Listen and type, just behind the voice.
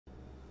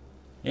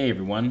Hey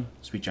everyone,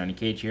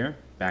 SweetJohnnyCage here,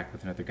 back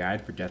with another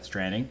guide for Death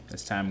Stranding.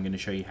 This time I'm going to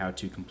show you how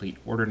to complete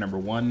order number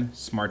 1,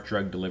 Smart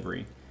Drug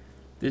Delivery.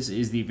 This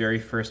is the very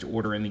first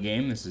order in the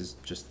game. This is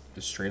just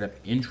the straight up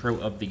intro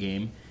of the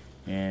game.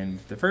 And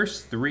the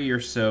first 3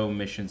 or so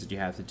missions that you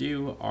have to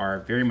do are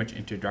very much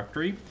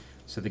introductory.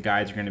 So the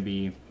guides are going to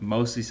be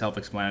mostly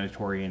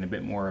self-explanatory and a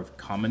bit more of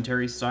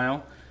commentary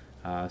style.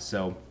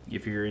 So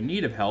if you're in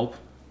need of help,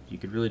 you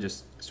could really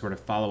just sort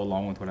of follow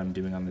along with what I'm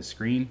doing on the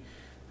screen.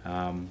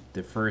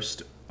 The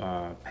first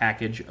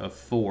package of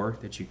 4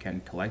 that you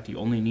can collect, you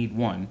only need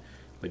 1,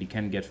 but you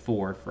can get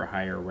 4 for a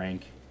higher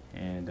rank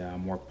and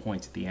more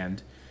points at the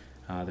end.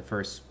 The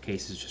first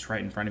case is just right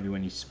in front of you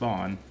when you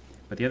spawn,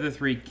 but the other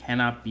 3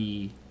 cannot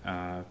be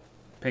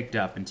picked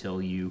up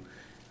until you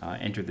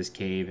enter this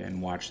cave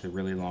and watch the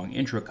really long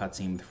intro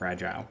cutscene with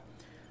Fragile.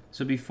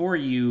 So before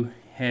you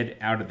head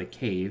out of the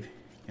cave,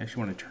 you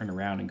actually want to turn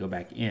around and go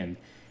back in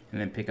and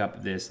then pick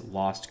up this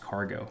lost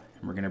cargo.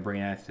 And we're going to bring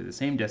that to the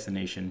same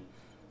destination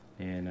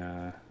in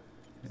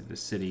the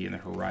city in the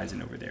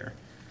horizon over there.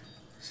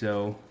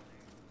 So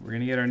we're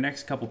going to get our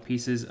next couple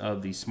pieces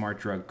of the smart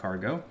drug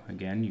cargo.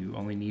 Again, you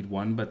only need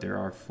 1, but there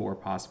are 4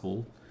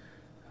 possible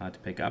to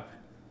pick up.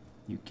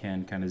 You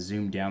can kind of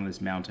zoom down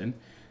this mountain.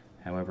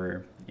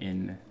 However,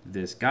 in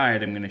this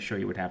guide, I'm going to show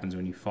you what happens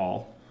when you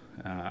fall.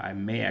 I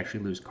may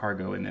actually lose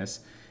cargo in this.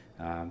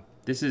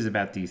 This is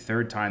about the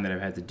 3rd time that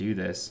I've had to do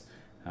this.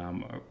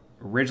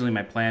 Originally,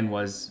 my plan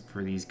was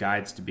for these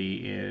guides to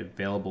be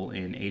available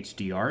in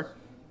HDR,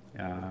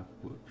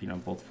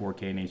 both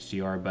 4K and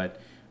HDR,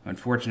 but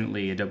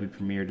unfortunately, Adobe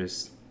Premiere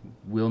just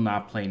will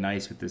not play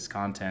nice with this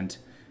content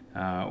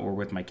or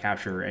with my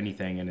capture or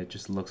anything, and it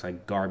just looks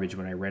like garbage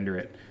when I render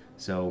it.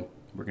 So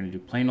we're going to do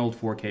plain old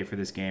 4K for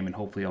this game, and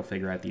hopefully I'll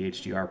figure out the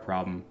HDR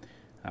problem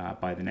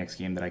by the next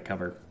game that I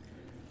cover.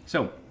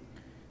 So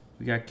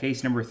we got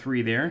case number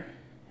 3 there,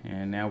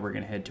 and now we're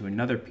going to head to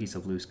another piece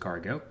of loose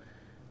cargo.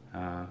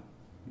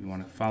 You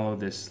want to follow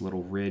this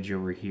little ridge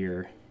over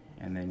here,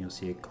 and then you'll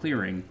see a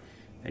clearing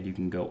that you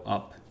can go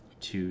up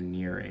to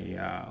near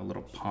a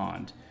little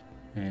pond.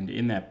 And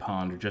in that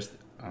pond, or just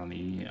on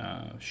the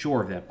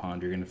shore of that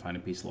pond, you're going to find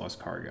a piece of lost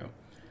cargo.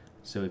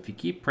 So if you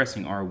keep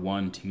pressing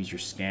R1 to use your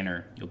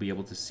scanner, you'll be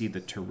able to see the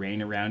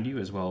terrain around you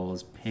as well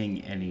as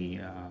ping any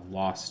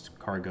lost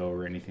cargo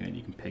or anything that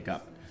you can pick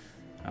up.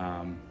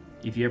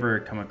 If you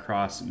ever come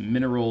across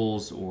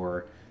minerals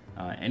or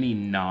any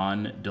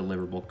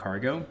non-deliverable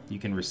cargo, you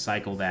can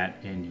recycle that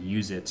and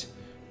use it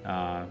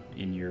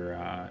in your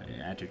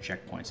at your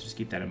checkpoints. So just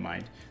keep that in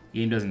mind. The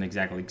game doesn't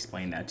exactly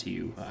explain that to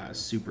you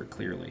super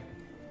clearly.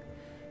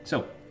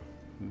 So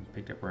we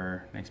picked up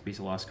our next piece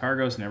of lost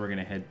cargo, so now we're going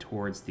to head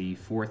towards the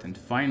 4th and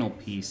final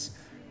piece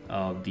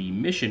of the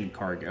mission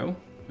cargo,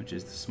 which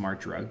is the smart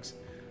drugs.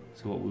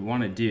 So what we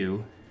want to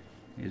do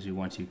is we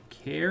want to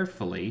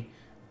carefully,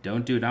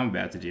 don't do what I'm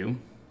about to do,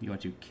 you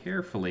want to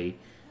carefully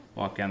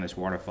walk down this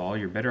waterfall.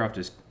 You're better off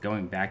just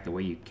going back the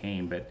way you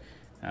came, but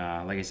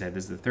like I said,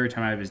 this is the 3rd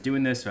time I was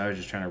doing this, so I was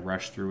just trying to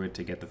rush through it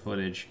to get the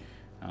footage.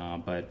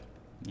 But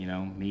you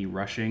know, me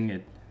rushing,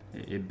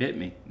 it bit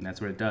me, and that's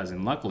what it does.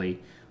 And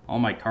luckily, all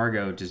my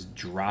cargo just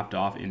dropped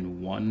off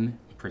in one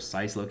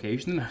precise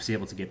location that I was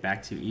able to get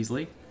back to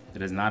easily.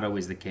 That is not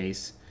always the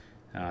case.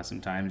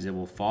 Sometimes it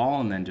will fall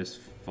and then just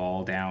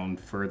fall down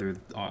further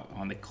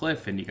on the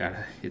cliff, and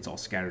it's all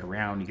scattered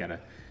around. You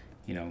gotta,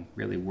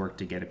 really work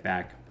to get it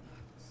back.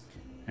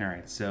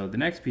 Alright, so the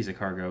next piece of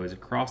cargo is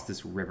across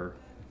this river.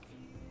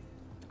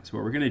 So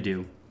what we're going to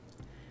do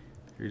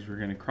is we're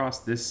going to cross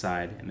this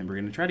side, and then we're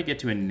going to try to get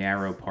to a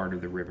narrow part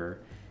of the river,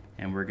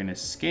 and we're going to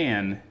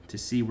scan to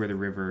see where the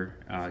river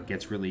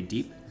gets really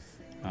deep.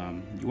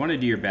 You want to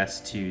do your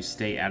best to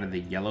stay out of the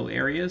yellow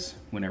areas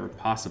whenever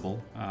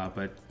possible,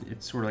 but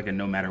it's sort of like a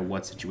no matter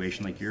what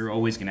situation, like you're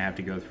always going to have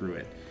to go through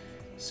it.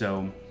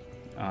 So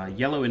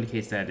yellow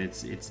indicates that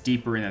it's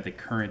deeper and that the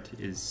current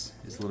is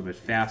a little bit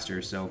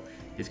faster, so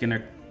it's going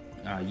to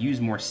use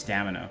more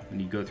stamina when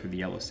you go through the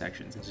yellow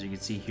sections. As you can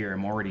see here,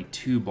 I'm already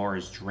 2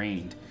 bars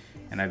drained,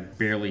 and I've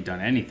barely done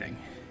anything.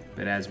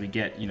 But as we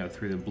get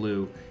through the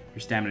blue,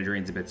 your stamina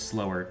drains a bit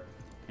slower,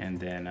 and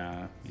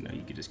then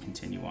you can just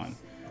continue on.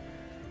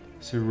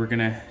 So we're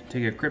gonna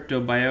take a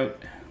cryptobiote,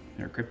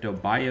 or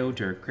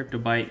cryptobiote, or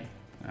cryptobite.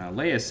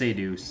 Leia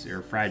Seydoux,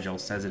 or Fragile,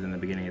 says it in the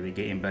beginning of the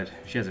game, but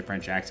she has a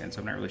French accent,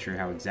 so I'm not really sure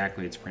how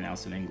exactly it's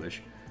pronounced in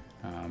English.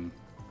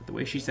 But the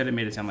way she said it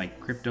made it sound like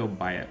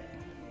cryptobiote.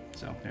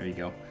 So there you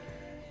go.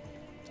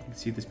 You can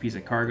see this piece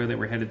of cargo that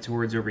we're headed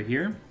towards over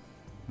here.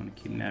 I'm going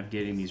to keep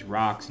navigating these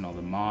rocks and all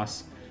the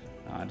moss.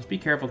 Just be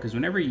careful, because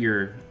whenever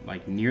you're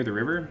near the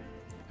river,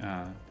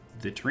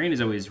 the terrain is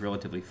always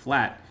relatively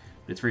flat,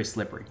 but it's very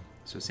slippery.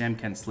 So Sam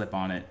can slip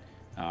on it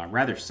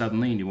rather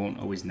suddenly, and you won't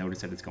always notice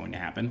that it's going to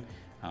happen.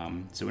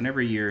 So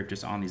whenever you're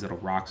just on these little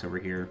rocks over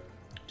here,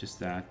 just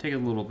take it a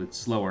little bit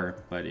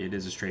slower, but it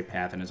is a straight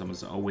path, and it's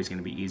almost always going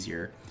to be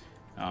easier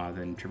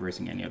than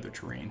traversing any other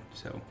terrain.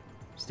 So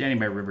standing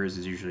by rivers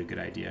is usually a good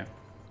idea.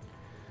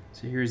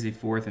 So here's the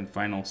 4th and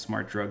final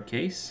smart drug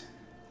case.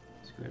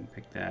 Let's go ahead and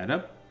pick that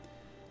up.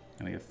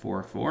 And we have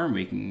 404, and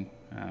we can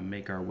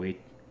make our way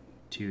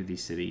to the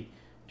city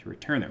to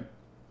return them.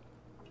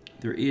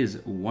 There is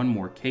one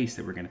more case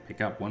that we're going to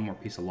pick up, one more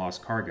piece of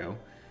lost cargo.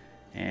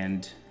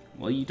 And,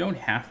 well, you don't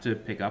have to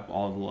pick up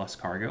all of the lost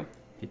cargo.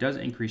 It does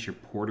increase your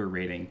porter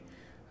rating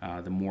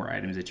the more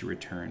items that you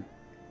return.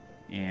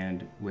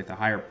 And with a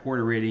higher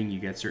porter rating, you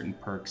get certain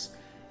perks.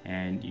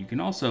 And you can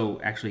also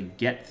actually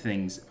get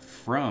things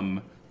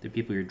from the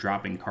people you're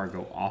dropping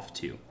cargo off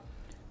to.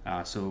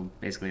 So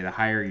basically, the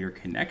higher your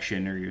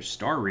connection or your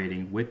star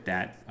rating with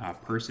that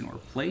person or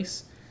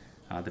place,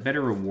 the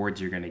better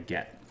rewards you're going to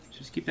get. So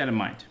just keep that in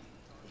mind.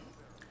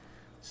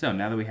 So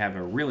now that we have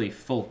a really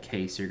full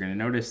case, you're going to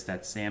notice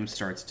that Sam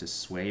starts to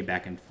sway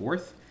back and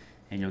forth,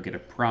 and you'll get a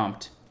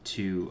prompt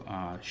to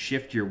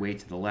shift your weight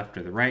to the left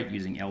or the right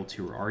using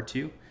L2 or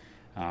R2.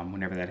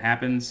 Whenever that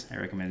happens, I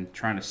recommend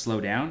trying to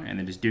slow down and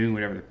then just doing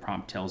whatever the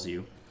prompt tells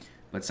you.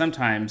 But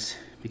sometimes,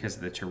 because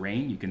of the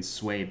terrain, you can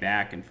sway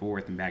back and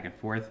forth and back and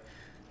forth.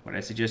 What I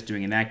suggest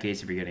doing in that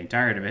case, if you're getting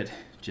tired of it,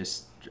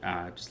 just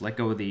let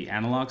go of the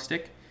analog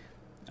stick,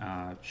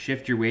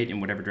 shift your weight in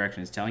whatever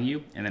direction it's telling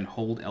you, and then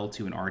hold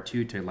L2 and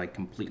R2 to like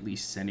completely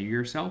center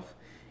yourself,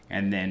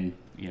 and then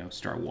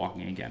start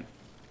walking again.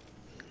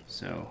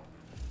 So,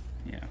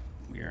 yeah,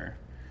 I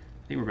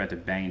think we're about to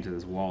bang into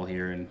this wall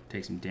here and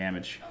take some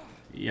damage.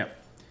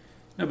 Yep,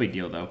 no big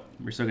deal though.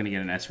 We're still gonna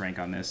get an S rank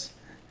on this.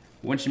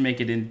 Once you make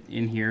it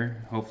in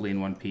here, hopefully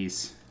in one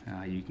piece,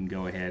 you can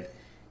go ahead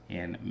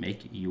and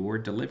make your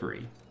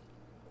delivery.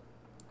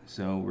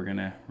 So we're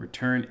gonna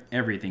return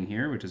everything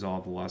here, which is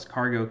all the lost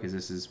cargo, because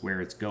this is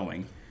where it's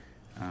going.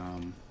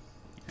 And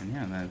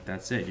yeah,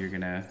 that's it. You're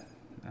gonna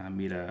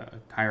meet a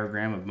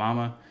chirogram of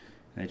Mama,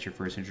 and that's your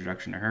first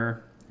introduction to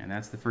her, and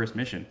that's the first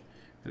mission,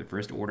 or the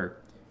first order.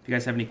 If you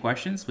guys have any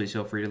questions, please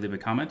feel free to leave a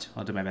comment.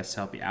 I'll do my best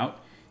to help you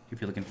out. If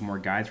you're looking for more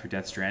guides for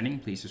Death Stranding,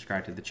 please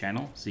subscribe to the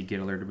channel so you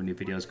get alerted when new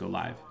videos go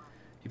live.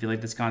 If you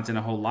like this content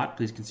a whole lot,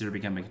 please consider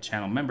becoming a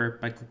channel member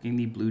by clicking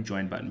the blue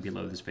join button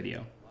below this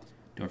video.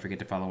 Don't forget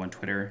to follow on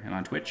Twitter and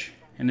on Twitch.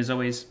 And as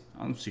always,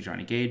 I'm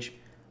SweetJohnnyCage.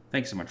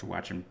 Thanks so much for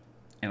watching,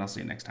 and I'll see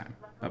you next time.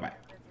 Bye-bye.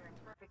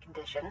 Perfect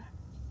condition.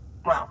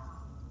 Well,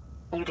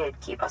 you did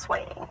keep us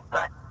waiting,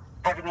 but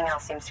everything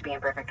else seems to be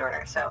in perfect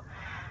order, so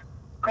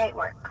great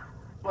work.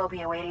 We'll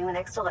be awaiting the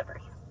next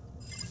delivery.